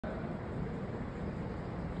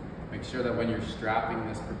Make sure that when you're strapping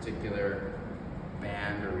this particular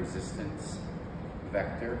band or resistance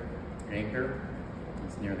vector, anchor,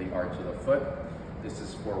 it's near the arch of the foot. This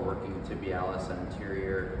is for working tibialis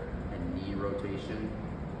anterior and knee rotation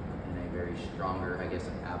in a very stronger, I guess,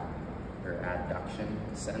 adduction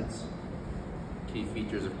sense. Key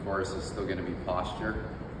features, of course, is still going to be posture.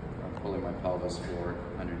 I'm pulling my pelvis forward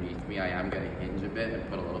underneath me. I am going to hinge a bit and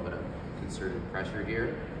put a little bit of concerted pressure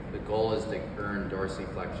here. The goal is to earn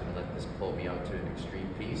dorsiflexion, let this pull me out to an extreme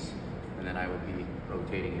piece, and then I would be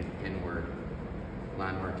rotating it inward,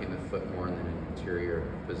 landmarking the foot more in an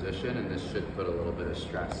interior position, and this should put a little bit of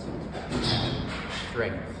stress and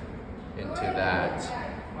strength into that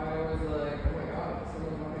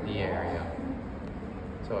knee area.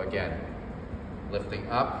 So again, lifting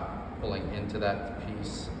up, pulling into that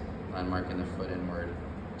piece, landmarking the foot inward,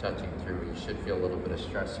 touching through. You should feel a little bit of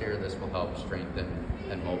stress here. This will help strengthen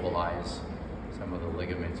and mobilize some of the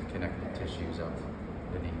ligaments and connective tissues of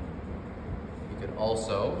the knee. You could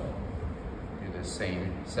also do the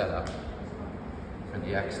same setup for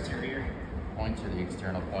the exterior points or the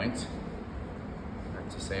external points.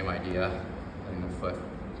 It's the same idea, letting the foot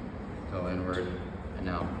go inward and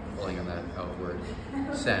now pulling in that outward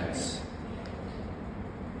sense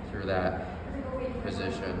through that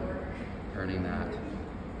position, earning that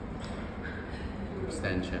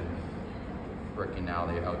extension, working now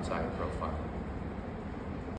the outside profile.